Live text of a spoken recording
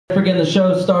Again, the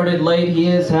show started late. He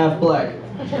is half black.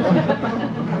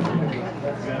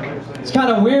 It's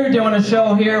kind of weird doing a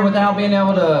show here without being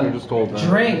able to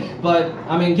drink, but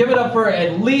I mean, give it up for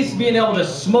at least being able to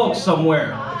smoke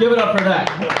somewhere. Give it up for that.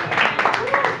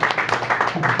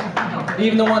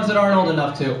 Even the ones that aren't old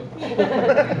enough to.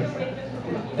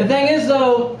 The thing is,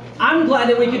 though, I'm glad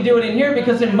that we could do it in here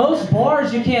because in most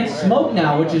bars you can't smoke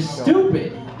now, which is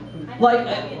stupid. Like,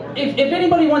 if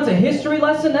anybody wants a history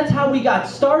lesson, that's how we got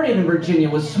started in Virginia,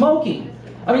 was smoking.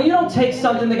 I mean, you don't take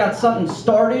something that got something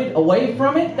started away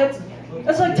from it. That's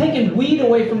like taking weed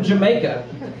away from Jamaica.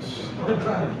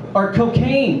 Or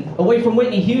cocaine away from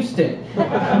Whitney Houston.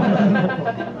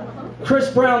 Chris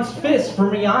Brown's fist for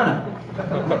Rihanna.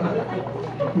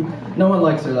 No one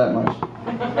likes her that much.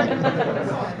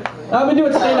 I've been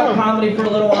doing stand-up comedy for a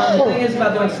little while. The thing is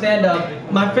about doing stand-up,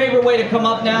 my favorite way to come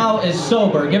up now is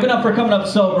sober. Give it up for coming up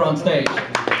sober on stage.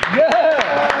 Yeah!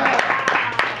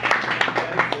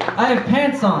 I have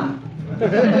pants on.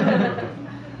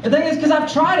 The thing is, because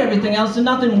I've tried everything else and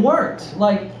nothing worked.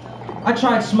 Like, I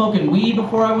tried smoking weed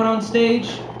before I went on stage,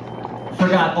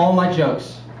 forgot all my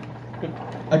jokes.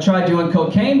 I tried doing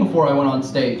cocaine before I went on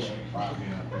stage.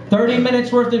 30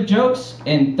 minutes worth of jokes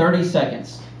in 30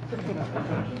 seconds.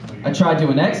 I tried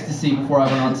doing ecstasy before I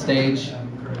went on stage.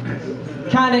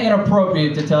 Kind of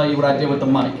inappropriate to tell you what I did with the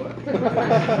mic.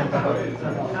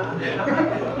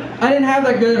 I didn't have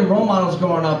that good role models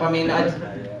growing up. I mean,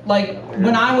 like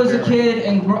when I was a kid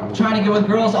and trying to get with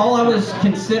girls, all I was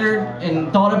considered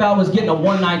and thought about was getting a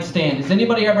one-night stand. Has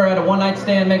anybody ever had a one-night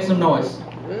stand? Make some noise.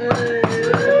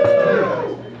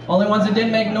 Only ones that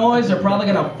didn't make noise are probably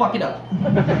gonna fuck it up.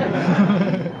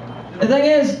 The thing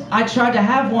is, I tried to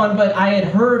have one, but I had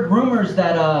heard rumors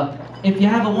that if you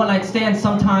have a one-night stand,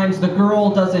 sometimes the girl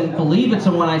doesn't believe it's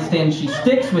a one-night stand, she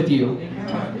sticks with you.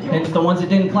 And it's the ones that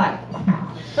didn't clap.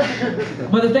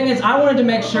 But the thing is, I wanted to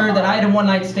make sure that I had a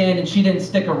one-night stand and she didn't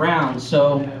stick around,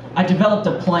 so I developed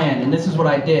a plan, and this is what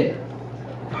I did.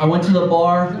 I went to the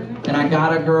bar, and I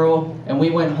got a girl, and we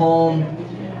went home,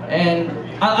 and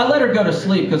I let her go to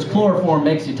sleep, because chloroform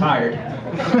makes you tired.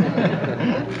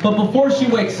 But before she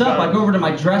wakes up, I go over to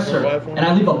my dresser, and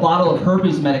I leave a bottle of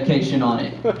herpes medication on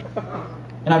it.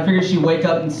 And I figured she'd wake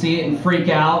up and see it and freak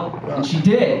out, and she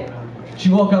did. She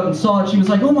woke up and saw it, she was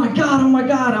like, oh my God, oh my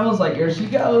God. I was like, here she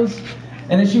goes.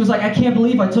 And then she was like, I can't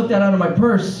believe I took that out of my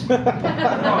purse.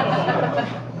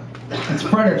 It's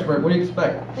Fredericksburg, what do you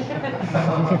expect?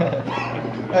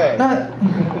 Hey.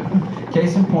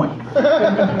 Case in point.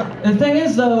 The thing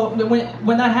is, though, that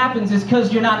when that happens, it's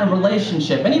because you're not in a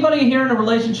relationship. Anybody here in a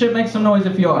relationship, make some noise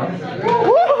if you are.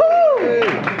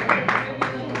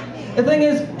 The thing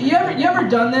is, you ever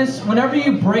done this? Whenever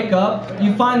you break up,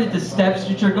 you find that the steps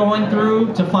that you're going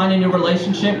through to find a new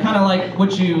relationship, kind of like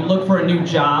what you look for a new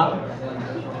job.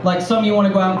 Like some of you want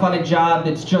to go out and find a job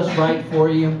that's just right for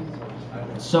you.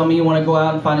 Some of you want to go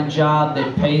out and find a job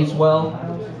that pays well.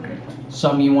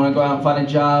 Some of you want to go out and find a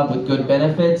job with good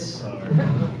benefits.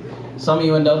 Some of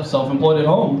you end up self-employed at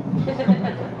home.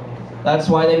 That's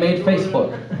why they made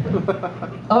Facebook.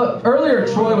 Earlier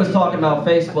Troy was talking about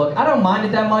Facebook. I don't mind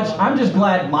it that much. I'm just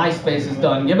glad MySpace is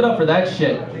done. Give it up for that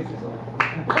shit.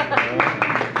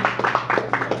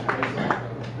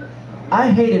 I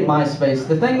hated MySpace.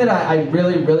 The thing that I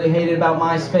really, really hated about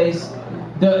MySpace,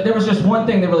 there was just one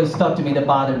thing that really stuck to me that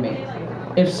bothered me.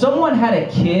 If someone had a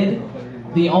kid,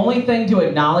 the only thing to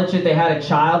acknowledge that they had a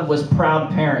child was proud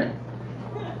parent.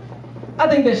 I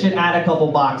think they should add a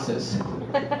couple boxes.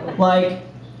 Like,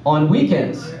 on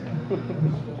weekends,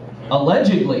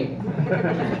 allegedly,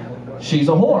 she's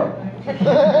a whore.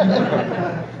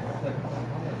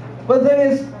 But the thing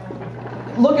is,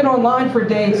 looking online for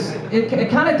dates, it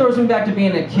kind of throws me back to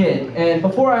being a kid. And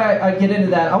before I get into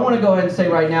that, I want to go ahead and say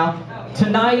right now,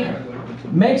 tonight,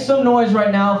 make some noise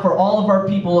right now for all of our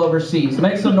people overseas.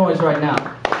 Make some noise right now.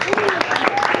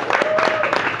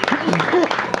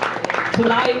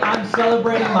 Tonight, I'm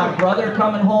celebrating my brother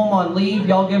coming home on leave.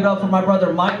 Y'all give it up for my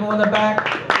brother Michael in the back.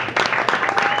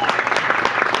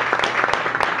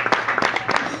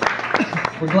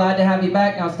 We're glad to have you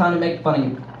back. Now it's time to make fun of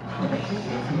you.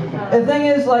 The thing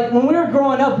is, like, when we were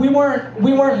growing up, we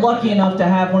weren't lucky enough to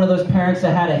have one of those parents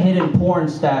that had a hidden porn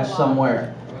stash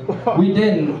somewhere. We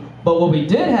didn't. But what we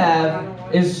did have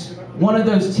is one of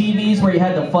those TVs where you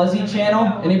had the fuzzy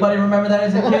channel. Anybody remember that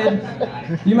as a kid?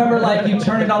 You remember, like, you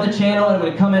turn it on the channel and it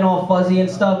would come in all fuzzy and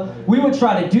stuff? We would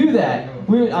try to do that.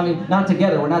 I mean, not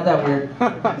together, we're not that weird.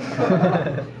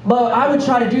 But I would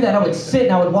try to do that. I would sit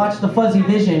and I would watch the fuzzy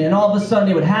vision, and all of a sudden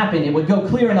it would happen. It would go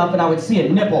clear enough and I would see a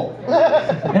nipple.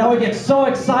 And I would get so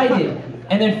excited.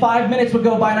 And then 5 minutes would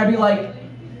go by and I'd be like,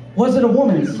 was it a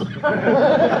woman's?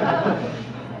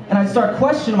 And I'd start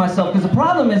questioning myself, because the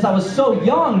problem is I was so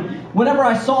young, whenever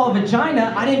I saw a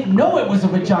vagina, I didn't know it was a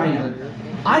vagina.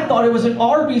 I thought it was an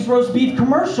Arby's roast beef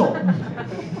commercial.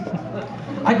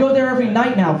 I go there every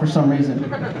night now for some reason.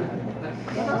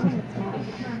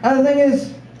 And the thing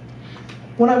is,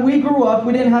 when we grew up,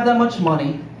 we didn't have that much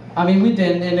money. I mean, we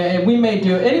didn't, and we made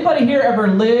do. Anybody here ever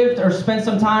lived or spent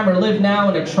some time or live now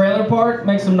in a trailer park?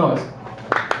 Make some noise.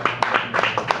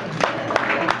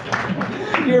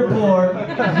 You're poor.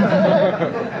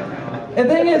 The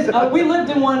thing is, we lived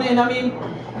in one, and I mean,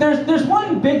 there's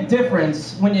one big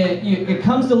difference when it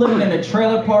comes to living in a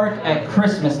trailer park at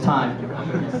Christmas time.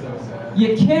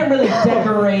 You can't really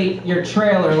decorate your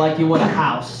trailer like you would a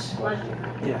house.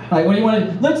 Like, what do you want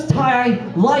to do? Let's tie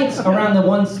lights around the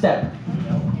one step.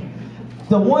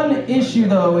 The one issue,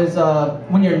 though, is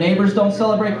when your neighbors don't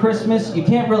celebrate Christmas, you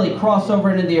can't really cross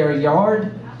over into their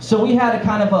yard. So we had a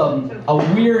kind of a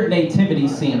weird nativity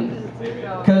scene.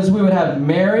 Because we would have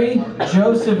Mary,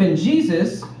 Joseph, and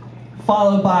Jesus,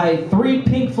 followed by 3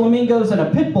 pink flamingos and a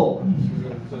pit bull.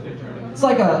 It's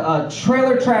like a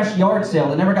trailer trash yard sale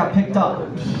that never got picked up.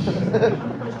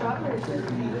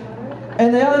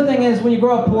 And the other thing is, when you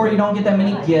grow up poor, you don't get that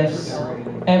many gifts.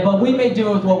 But we made do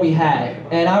with what we had.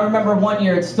 And I remember one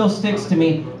year, it still sticks to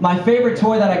me, my favorite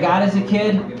toy that I got as a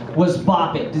kid was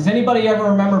Bop It. Does anybody ever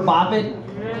remember Bop It?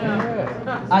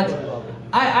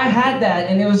 I had that,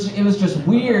 and it was just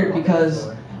weird because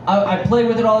I played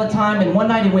with it all the time, and one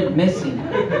night it went missing.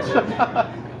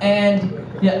 And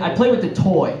yeah, I played with the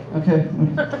toy, okay?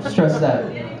 Stress that.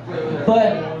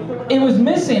 But it was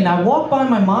missing. I walked by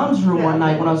my mom's room one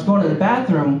night when I was going to the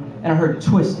bathroom, and I heard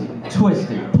twist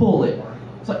it, pull it.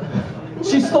 So,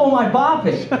 she stole my Bop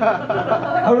It.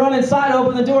 I run inside,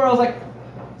 open the door, I was like,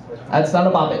 that's not a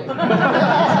Bop It.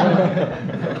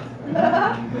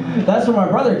 That's where my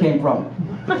brother came from.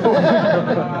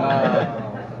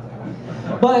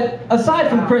 But aside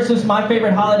from Christmas, my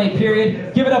favorite holiday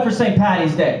period, give it up for St.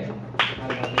 Patty's Day.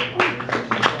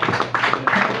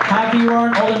 Happy you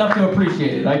aren't old enough to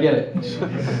appreciate it, I get it.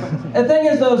 The thing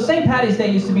is though, St. Patty's Day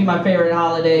used to be my favorite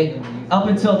holiday up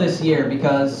until this year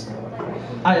because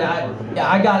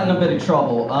I got in a bit of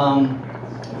trouble.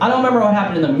 I don't remember what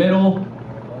happened in the middle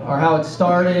or how it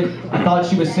started. I thought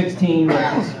she was 16, but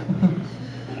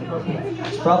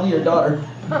it's probably your daughter.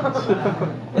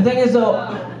 The thing is though,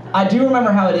 I do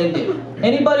remember how it ended.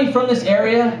 Anybody from this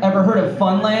area ever heard of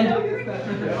Funland?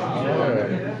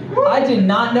 I did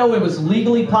not know it was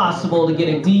legally possible to get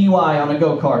a DUI on a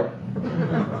go-kart.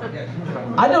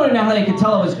 I don't even know how they could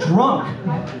tell I was drunk,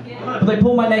 but they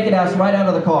pulled my naked ass right out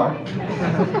of the car.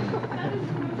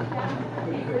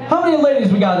 How many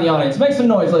ladies we got in the audience? Make some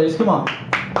noise, ladies, come on.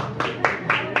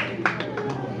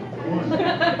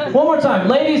 One more time,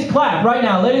 ladies clap right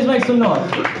now. Ladies, make some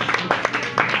noise.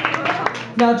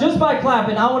 Now, just by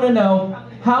clapping, I want to know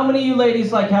how many of you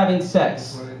ladies like having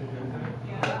sex?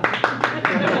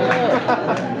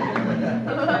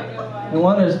 No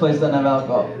wonder this place doesn't have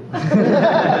alcohol.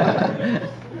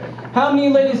 How many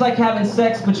of you ladies like having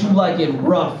sex, but you like it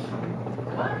rough?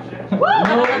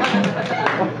 No.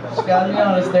 Just gotta be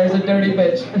honest, there's a dirty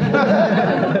bitch.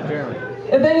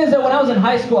 The thing is that when I was in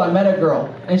high school, I met a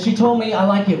girl, and she told me I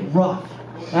like it rough.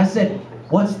 And I said,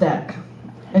 what's that?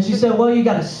 And she said, well, you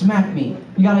gotta smack me.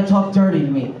 You gotta talk dirty to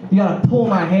me. You gotta pull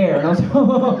my hair. And I was like,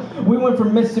 oh, we went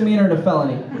from misdemeanor to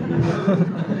felony.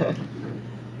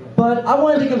 But I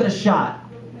wanted to give it a shot,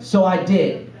 so I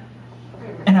did.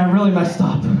 And I really messed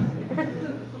up.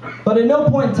 But at no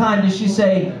point in time did she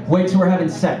say, wait till we're having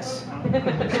sex.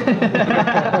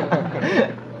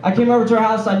 I came over to her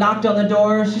house, I knocked on the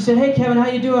door. She said, hey Kevin, how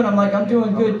you doing? I'm like, I'm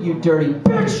doing good, you dirty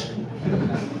bitch.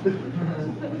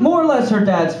 More or less her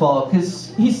dad's fault,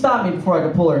 because he stopped me before I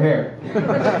could pull her hair.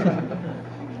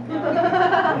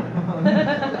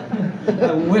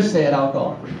 I wish they had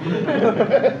alcohol.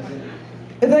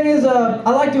 The thing is, I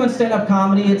like doing stand-up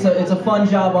comedy. It's a fun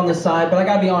job on the side, but I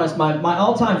gotta be honest, my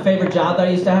all-time favorite job that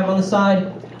I used to have on the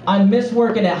side, I miss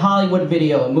working at Hollywood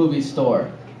Video, a movie store.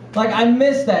 Like, I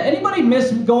miss that. Anybody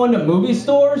miss going to movie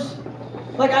stores?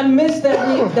 Like, I miss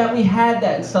that we had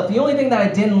that and stuff. The only thing that I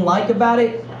didn't like about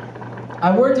it,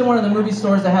 I worked in one of the movie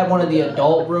stores that had one of the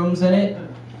adult rooms in it,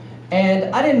 and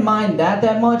I didn't mind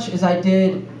that much as I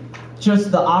did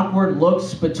just the awkward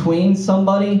looks between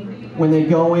somebody when they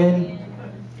go in,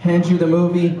 hand you the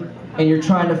movie, and you're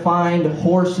trying to find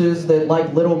horses that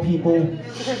like little people,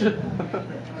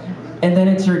 and then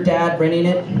it's your dad renting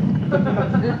it.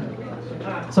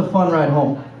 It's a fun ride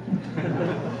home.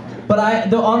 But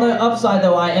on the upside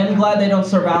though, I am glad they don't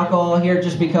serve alcohol here,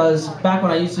 just because back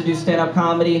when I used to do stand-up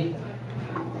comedy,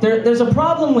 there's a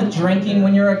problem with drinking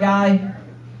when you're a guy.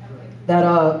 That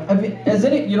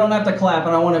you don't have to clap, and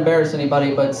I don't want to embarrass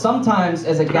anybody, but sometimes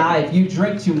as a guy, if you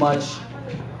drink too much,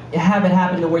 you have it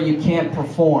happen to where you can't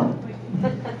perform.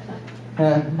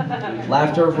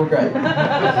 Laughter of regret.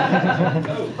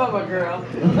 Bubba girl.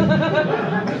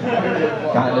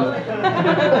 Kind of.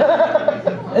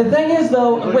 The thing is,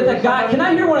 though, with a guy, can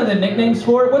I hear one of the nicknames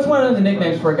for it? What's one of the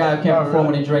nicknames for a guy who can't perform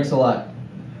when he drinks a lot?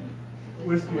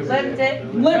 Limp dick.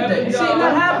 Limp dick. See, and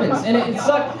that happens, and it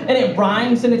sucks, and it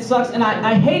rhymes, and it sucks, and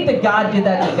I hate that God did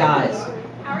that to guys.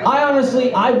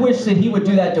 I wish that He would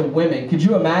do that to women. Could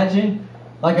you imagine?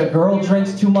 Like a girl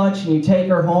drinks too much, and you take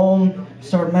her home,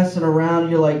 start messing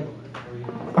around, you're like,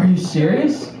 are you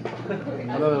serious?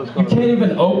 You can't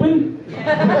even open?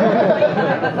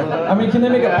 I mean, can they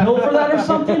make a pill for that or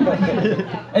something?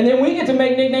 And then we get to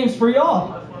make nicknames for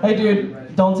y'all. Hey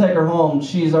dude, don't take her home.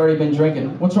 She's already been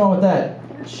drinking. What's wrong with that?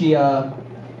 She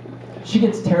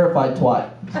gets terrified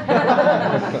twat.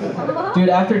 Dude,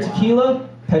 after tequila,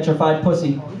 petrified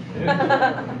pussy.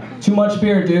 Too much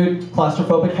beer, dude.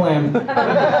 Claustrophobic clam. We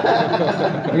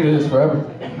can do this forever.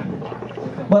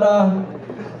 But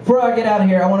before I get out of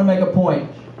here, I want to make a point.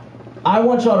 I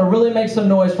want y'all to really make some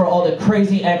noise for all the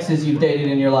crazy exes you've dated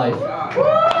in your life.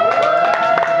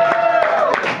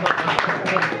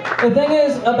 The thing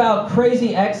is about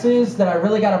crazy exes that I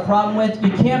really got a problem with,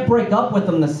 you can't break up with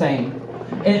them the same.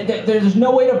 There's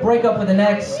no way to break up with an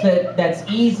ex that's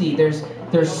easy. There's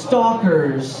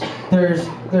stalkers, there's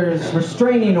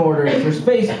restraining orders, there's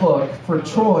Facebook for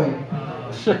Troy.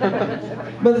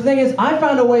 But the thing is, I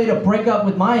found a way to break up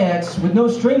with my ex with no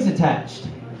strings attached.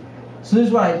 So this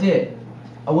is what I did.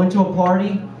 I went to a party,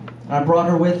 and I brought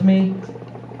her with me,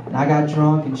 and I got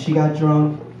drunk, and she got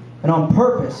drunk, and on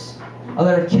purpose, I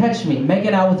let her catch me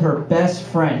making out with her best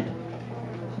friend.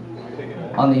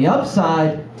 On the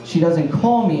upside, she doesn't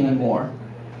call me anymore.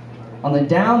 On the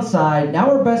downside, now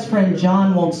her best friend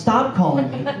John won't stop calling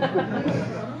me.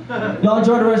 Y'all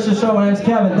enjoy the rest of the show. My name's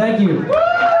Kevin. Thank you.